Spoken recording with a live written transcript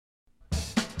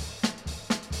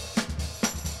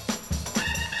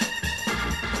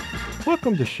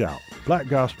Welcome to Shout, Black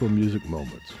Gospel Music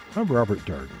Moments. I'm Robert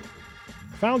Durden.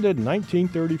 Founded in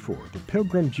 1934, the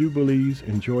Pilgrim Jubilees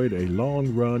enjoyed a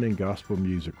long run in gospel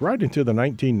music right into the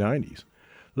 1990s.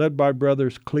 Led by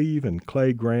brothers Cleve and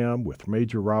Clay Graham with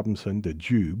Major Robinson, the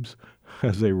Jubes,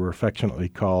 as they were affectionately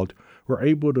called, were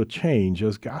able to change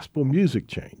as gospel music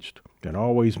changed and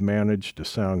always managed to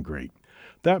sound great.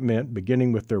 That meant,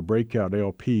 beginning with their breakout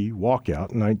LP,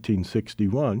 Walkout, in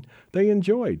 1961, they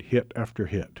enjoyed hit after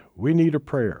hit. We Need a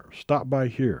Prayer, Stop By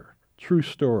Here, True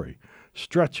Story,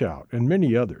 Stretch Out, and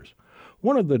many others.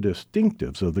 One of the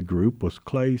distinctives of the group was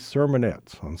Clay's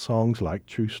sermonettes on songs like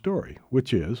True Story,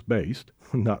 which is based,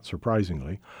 not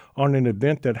surprisingly, on an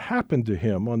event that happened to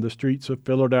him on the streets of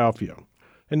Philadelphia.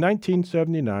 In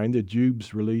 1979, the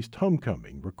Jubes released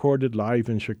Homecoming, recorded live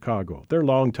in Chicago, their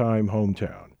longtime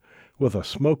hometown. With a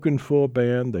smokin' full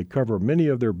band, they cover many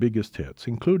of their biggest hits,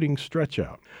 including Stretch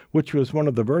Out, which was one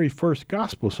of the very first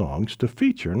gospel songs to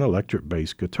feature an electric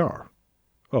bass guitar.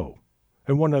 Oh,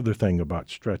 and one other thing about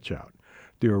Stretch Out.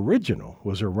 The original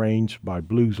was arranged by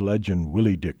blues legend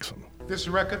Willie Dixon. This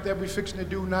record that we're fixing to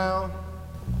do now,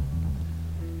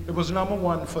 it was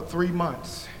 #1 for 3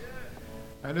 months.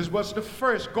 And this was the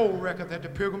first gold record that the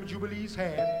Pilgrim Jubilees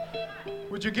had.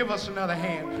 Would you give us another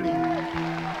hand, please?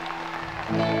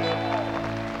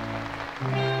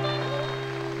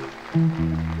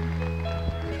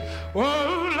 Oh,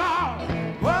 Lord,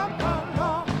 oh,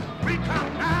 Lord, we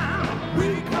come down,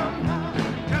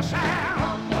 just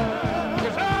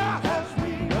as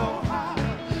we know how,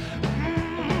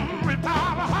 with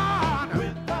our heart.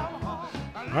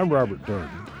 I'm Robert Durden.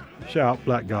 Shout,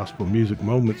 Black Gospel Music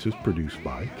Moments is produced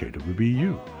by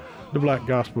KWBU, the Black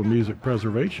Gospel Music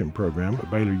Preservation Program at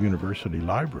Baylor University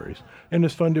Libraries, and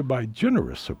is funded by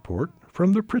generous support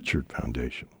from the Pritchard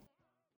Foundation.